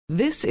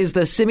This is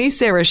the Simi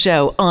Sara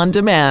Show on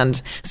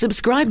demand.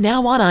 Subscribe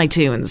now on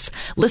iTunes.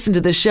 Listen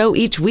to the show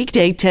each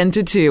weekday 10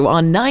 to 2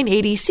 on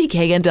 980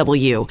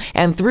 CKNW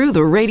and through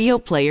the Radio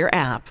Player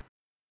app.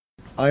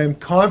 I am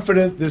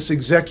confident this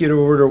executive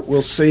order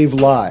will save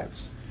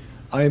lives.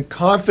 I am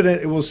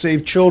confident it will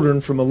save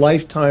children from a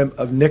lifetime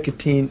of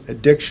nicotine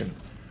addiction.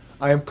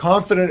 I am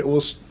confident it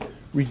will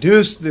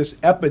reduce this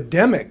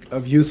epidemic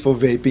of youthful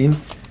vaping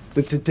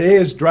that today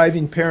is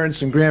driving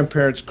parents and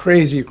grandparents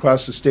crazy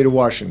across the state of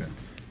Washington.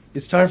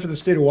 It's time for the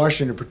state of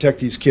Washington to protect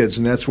these kids,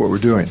 and that's what we're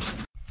doing.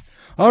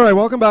 All right,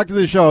 welcome back to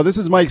the show. This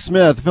is Mike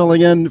Smith filling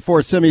in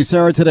for Simi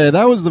Sara today.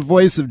 That was the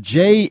voice of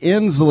Jay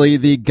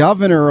Inslee, the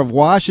governor of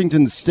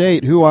Washington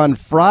State, who on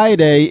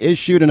Friday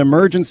issued an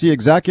emergency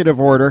executive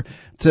order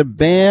to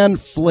ban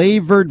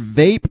flavored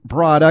vape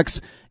products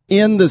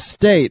in the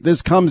state.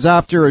 This comes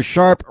after a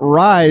sharp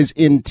rise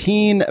in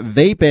teen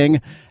vaping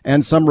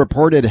and some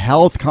reported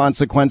health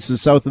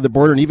consequences south of the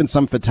border and even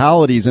some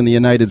fatalities in the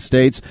United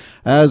States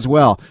as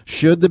well.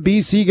 Should the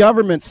BC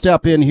government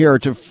step in here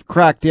to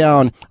crack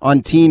down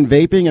on teen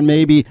vaping and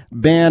maybe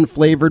ban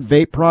flavored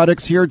vape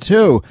products here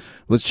too?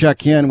 Let's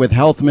check in with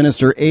Health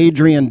Minister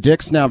Adrian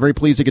Dix now. Very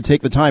pleased you could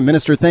take the time.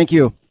 Minister, thank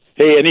you.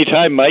 Hey,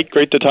 anytime, Mike.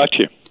 Great to talk to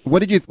you.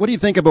 What do you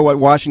think about what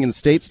Washington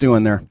State's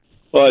doing there?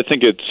 Well, I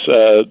think it's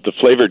the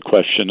flavored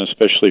question,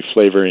 especially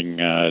flavoring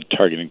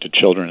targeting to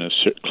children, is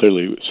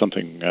clearly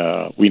something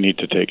we need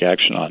to take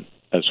action on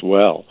as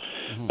well.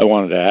 I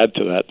wanted to add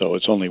to that, though,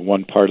 it's only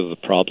one part of the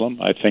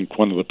problem. I think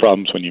one of the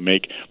problems when you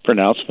make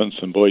pronouncements,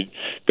 and boy,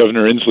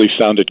 Governor Inslee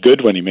sounded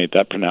good when he made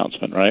that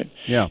pronouncement, right?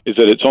 Yeah. Is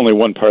that it's only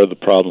one part of the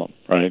problem,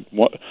 right?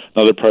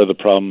 Another part of the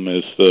problem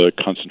is the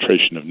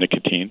concentration of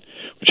nicotine,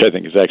 which I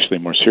think is actually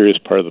a more serious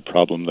part of the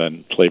problem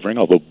than flavoring,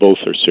 although both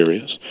are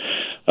serious.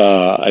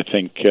 I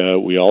think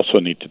we also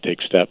need to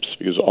take steps,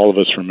 because all of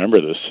us remember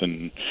this,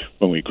 and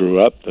when we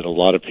grew up, that a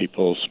lot of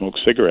people smoked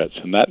cigarettes,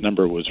 and that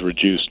number was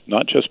reduced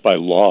not just by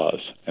laws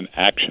and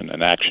action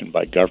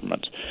by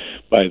governments,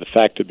 by the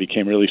fact that it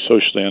became really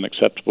socially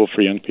unacceptable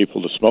for young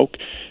people to smoke,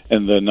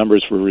 and the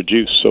numbers were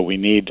reduced. So we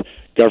need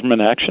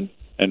government action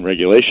and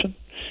regulation,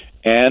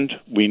 and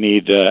we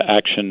need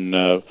action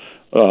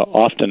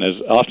often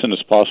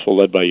as possible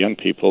led by young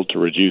people to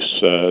reduce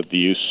the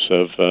use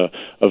of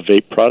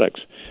vape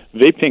products.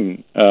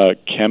 Vaping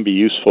can be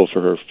useful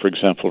for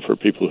example, for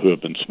people who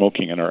have been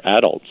smoking and are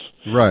adults.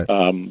 Right.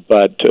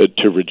 But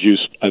to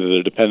reduce either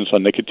their dependence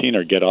on nicotine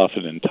or get off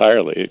it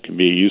entirely, it can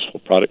be a useful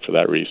product for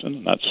that reason.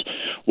 And that's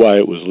why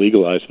it was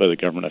legalized by the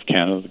Government of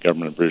Canada, the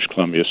Government of British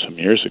Columbia some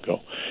years ago.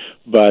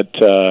 But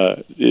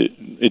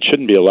it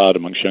shouldn't be allowed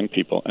amongst young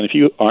people. And if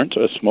you aren't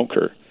a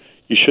smoker,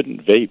 you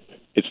shouldn't vape.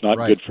 It's not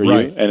good for you,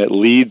 and it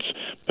leads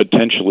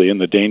potentially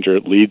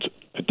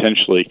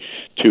potentially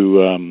to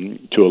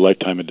a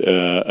lifetime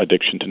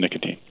addiction to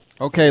nicotine.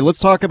 Okay, let's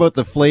talk about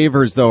the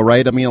flavors, though,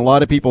 right? I mean, a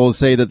lot of people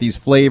say that these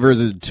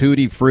flavors are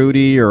tutti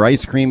frutti or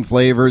ice cream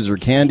flavors or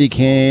candy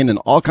cane and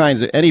all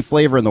kinds of any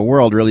flavor in the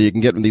world, really, you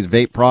can get from these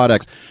vape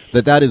products,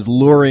 that is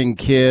luring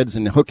kids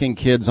and hooking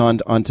kids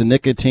onto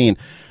nicotine.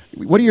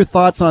 What are your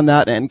thoughts on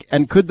that?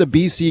 And could the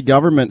BC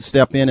government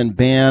step in and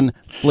ban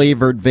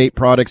flavored vape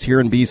products here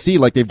in BC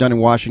like they've done in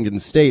Washington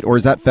State, or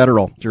is that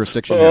federal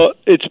jurisdiction? Well,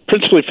 it's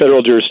principally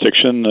federal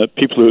jurisdiction.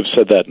 People who have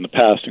said that in the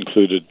past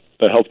included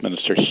the health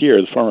minister here,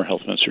 the former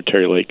health minister,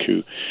 Terry Lake,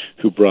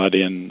 who brought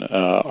in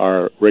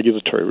our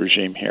regulatory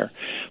regime here.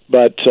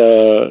 But,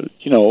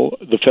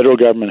 the federal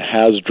government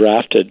has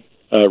drafted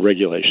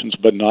regulations,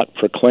 but not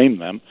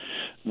proclaimed them,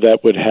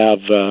 that would have,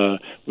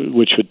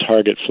 which would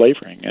target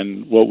flavoring.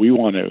 And what we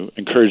want to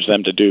encourage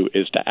them to do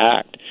is to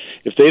act.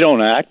 If they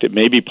don't act, it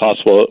may be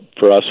possible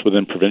for us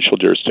within provincial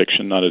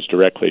jurisdiction, not as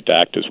directly, to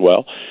act as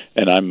well.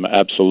 And I'm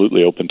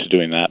absolutely open to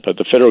doing that. But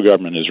the federal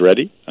government is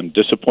ready. I'm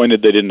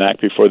disappointed they didn't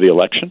act before the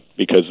election,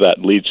 because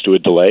that leads to a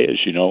delay,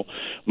 as you know,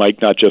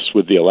 Mike, not just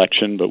with the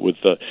election, but with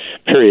the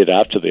period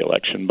after the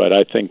election. But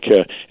I think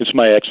it's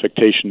my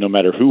expectation, no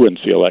matter who wins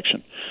the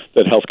election,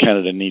 that Health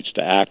Canada needs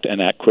to act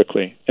and act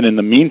quickly. And in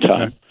the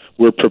meantime,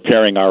 we're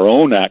preparing our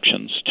own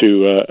actions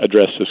to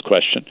address this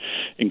question,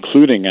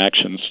 including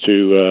actions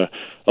to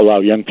allow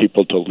young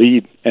people to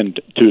lead and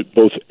to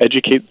both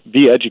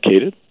be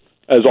educated,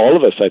 as all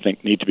of us, I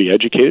think, need to be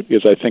educated,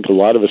 because I think a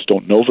lot of us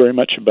don't know very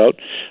much about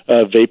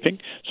vaping.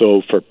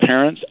 So for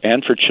parents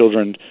and for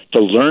children to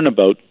learn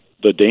about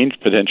the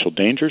potential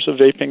dangers of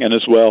vaping, and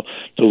as well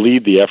to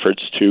lead the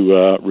efforts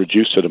to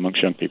reduce it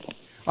amongst young people.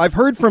 I've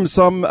heard from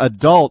some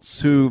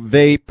adults who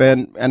vape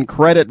and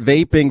credit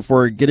vaping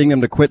for getting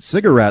them to quit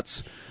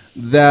cigarettes,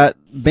 that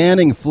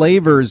banning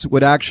flavors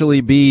would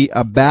actually be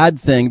a bad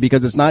thing,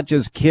 because it's not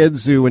just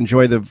kids who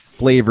enjoy the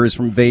flavors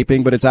from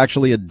vaping, but it's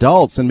actually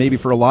adults. And maybe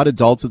for a lot of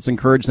adults, it's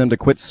encouraged them to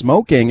quit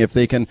smoking if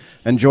they can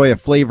enjoy a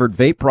flavored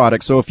vape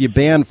product. So if you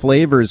ban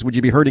flavors, would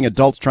you be hurting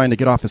adults trying to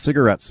get off of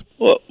cigarettes?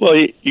 Well,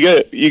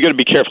 you got to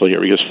be careful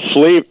here, because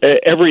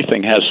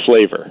everything has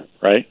flavor,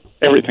 right?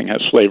 Everything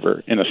has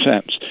flavor in a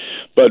sense.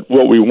 But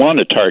what we want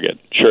to target,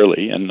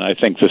 surely, and I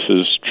think this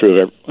is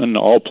true in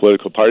all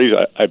political parties,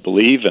 I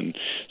believe, and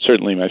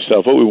certainly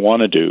myself, what we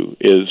want to do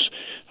is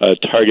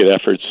target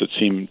efforts that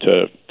seem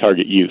to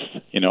target youth,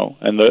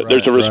 and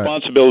there's a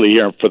responsibility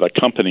here for the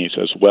companies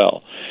as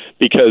well,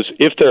 because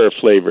if there are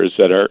flavors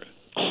that are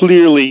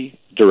clearly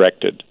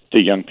directed to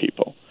young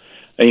people,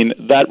 I mean,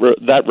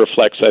 that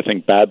reflects, I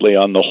think, badly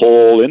on the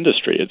whole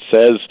industry. It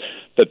says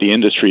that the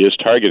industry is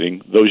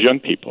targeting those young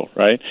people,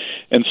 right?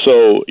 And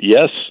so,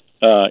 yes,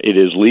 it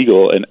is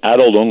legal in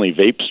adult-only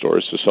vape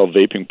stores to sell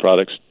vaping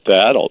products to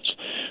adults.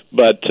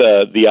 But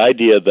the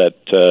idea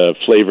that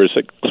flavors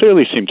that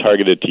clearly seem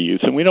targeted to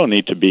youth, and we don't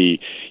need to be,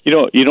 we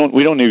don't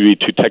need to be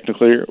too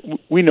technical here.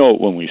 We know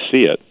it when we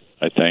see it,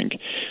 I think,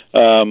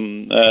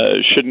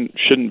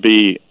 shouldn't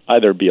be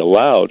either be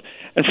allowed,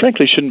 and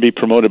frankly shouldn't be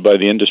promoted by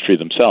the industry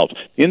themselves.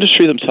 The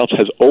industry themselves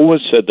has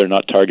always said they're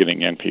not targeting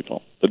young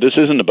people, that this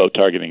isn't about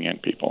targeting young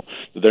people,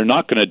 that they're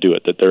not going to do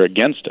it, that they're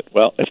against it.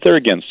 Well, if they're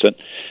against it,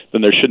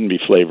 then there shouldn't be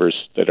flavors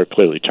that are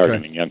clearly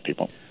targeting young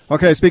people.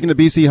 Okay, speaking to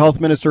BC Health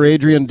Minister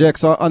Adrian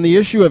Dix, on the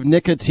issue of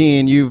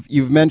nicotine,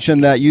 you've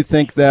mentioned that you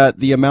think that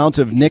the amount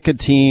of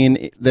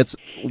nicotine that's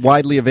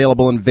widely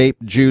available in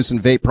vape juice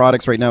and vape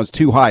products right now is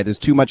too high. There's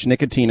too much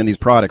nicotine in these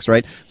products,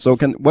 right? So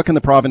what can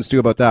the province do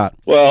about that?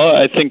 Well,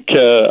 I think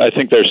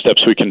there are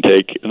steps we can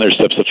take, and there are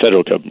steps the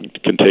federal government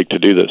can take to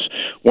do this.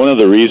 One of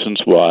the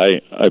reasons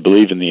why I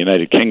believe in the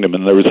United Kingdom,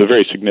 and there was a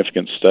very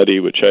significant study,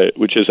 which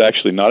is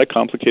actually not a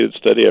complicated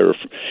study.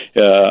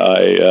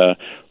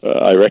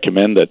 I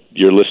recommend that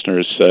your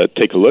listeners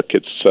take a look.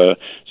 It's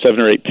 7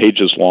 or 8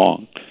 pages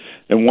long.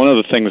 And one of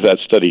the things that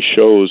study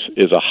shows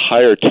is a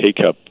higher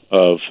take-up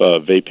of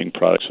vaping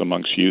products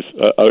amongst youth,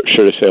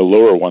 should I say a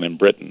lower one in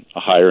Britain, a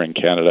higher in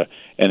Canada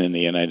and in the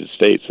United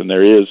States. And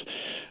there is,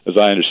 as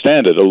I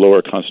understand it, a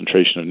lower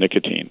concentration of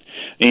nicotine.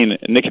 I mean,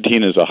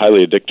 nicotine is a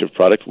highly addictive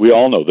product. We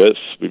all know this.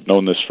 We've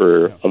known this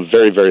for a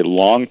very, very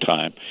long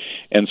time.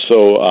 And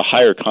so a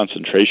higher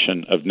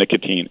concentration of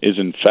nicotine is,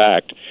 in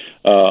fact,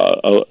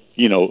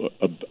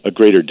 a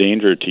greater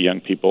danger to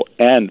young people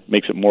and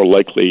makes it more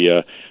likely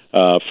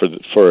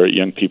for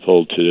young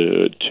people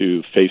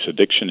to face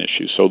addiction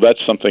issues. So that's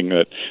something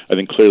that I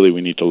think clearly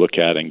we need to look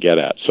at and get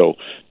at. So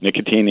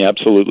nicotine,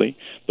 absolutely.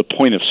 The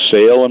point of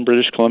sale in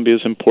British Columbia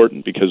is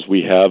important because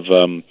we have,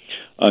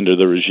 under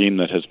the regime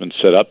that has been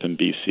set up in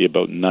BC,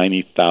 about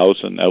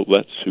 90,000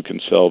 outlets who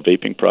can sell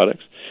vaping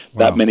products.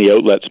 Wow. That many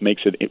outlets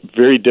makes it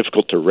very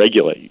difficult to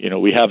regulate.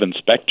 We have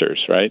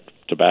inspectors, right?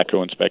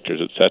 Tobacco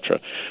inspectors, etc.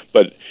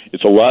 But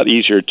it's a lot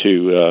easier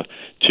to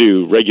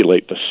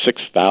regulate the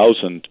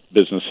 6,000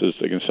 businesses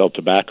that can sell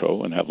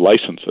tobacco and have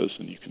licenses,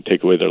 and you can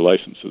take away their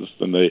licenses,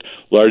 than the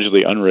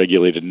largely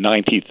unregulated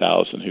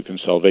 90,000 who can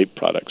sell vape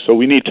products. So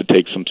we need to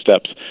take some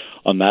steps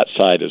on that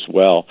side as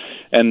well.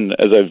 And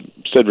as I've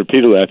said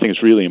repeatedly, I think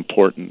it's really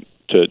important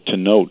to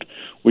note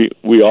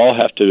we all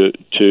have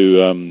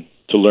to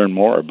learn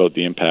more about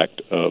the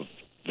impact of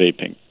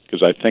vaping,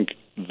 because I think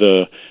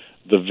the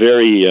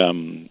very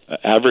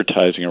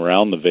advertising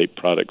around the vape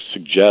products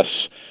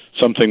suggests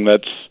something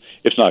that's,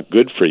 if not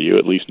good for you,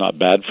 at least not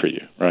bad for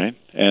you, right?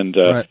 And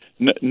right.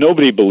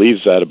 Nobody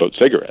believes that about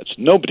cigarettes.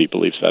 Nobody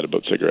believes that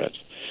about cigarettes.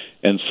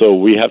 And so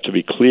we have to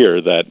be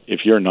clear that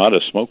if you're not a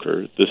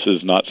smoker, this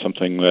is not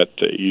something that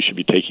you should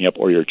be taking up,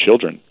 or your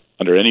children,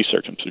 under any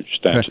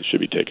circumstances, should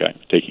be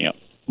taking up.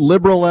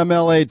 Liberal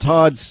MLA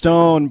Todd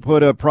Stone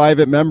put a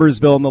private member's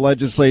bill in the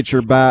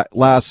legislature back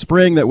last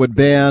spring that would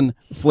ban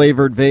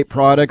flavored vape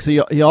products.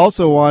 He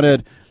also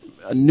wanted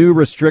new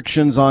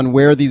restrictions on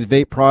where these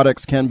vape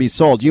products can be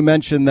sold. You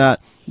mentioned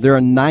that there are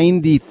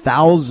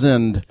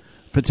 90,000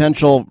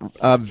 potential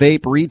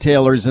vape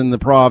retailers in the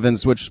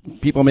province, which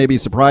people may be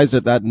surprised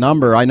at that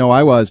number. I know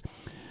I was.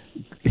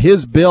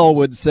 His bill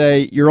would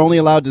say you're only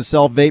allowed to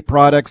sell vape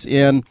products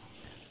in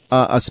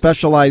a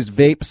specialized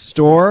vape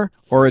store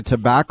or a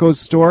tobacco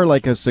store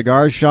like a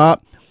cigar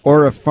shop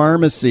or a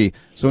pharmacy.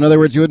 So in other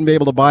words, you wouldn't be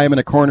able to buy them in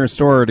a corner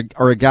store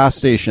or a gas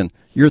station.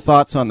 Your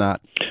thoughts on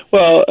that?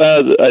 Well,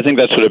 I think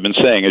that's what I've been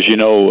saying. As you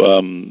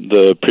know,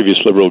 the previous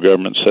Liberal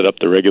government set up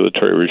the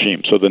regulatory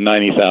regime. So the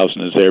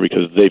 90,000 is there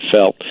because they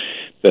felt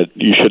that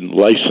you shouldn't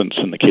license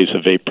in the case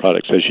of vape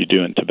products as you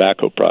do in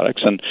tobacco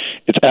products. And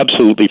it's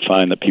absolutely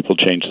fine that people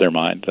change their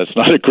mind. That's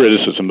not a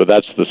criticism, but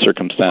that's the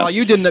circumstance. Well,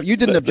 you didn't object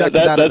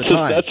to that at the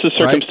time. That's the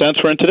circumstance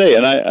we're in today.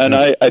 And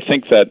I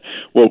think that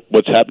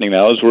what's happening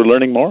now is we're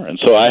learning more. And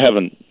so I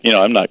haven't,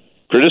 I'm not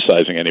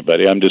criticizing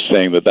anybody. I'm just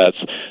saying that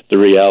that's the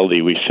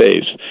reality we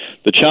face.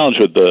 The challenge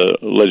with the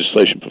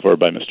legislation put forward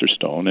by Mr.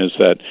 Stone is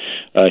that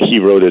he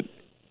wrote it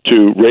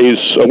to raise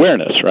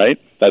awareness, right?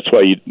 That's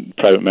why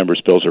private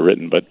members' bills are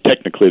written. But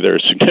technically, there are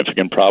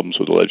significant problems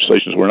with the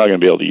legislation, so we're not going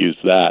to be able to use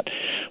that.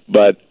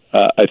 But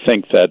I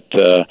think that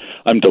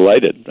I'm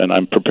delighted, and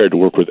I'm prepared to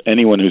work with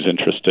anyone who's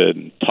interested.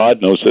 And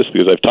Todd knows this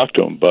because I've talked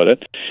to him about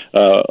it.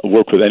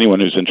 Work with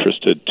anyone who's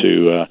interested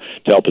to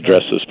help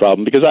address this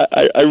problem, because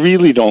I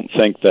really don't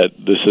think that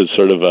this is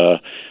sort of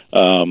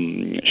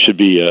should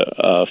be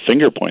a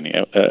finger-pointing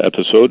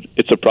episode.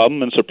 It's a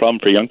problem, and it's a problem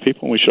for young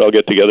people, and we should all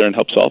get together and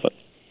help solve it.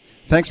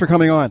 Thanks for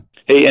coming on.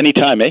 Hey,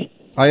 anytime, eh?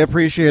 I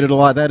appreciate it a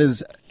lot. That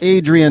is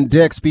Adrian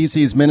Dix,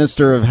 BC's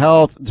Minister of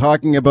Health,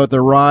 talking about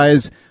the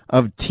rise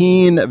of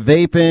teen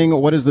vaping.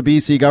 What is the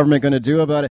BC government going to do about it?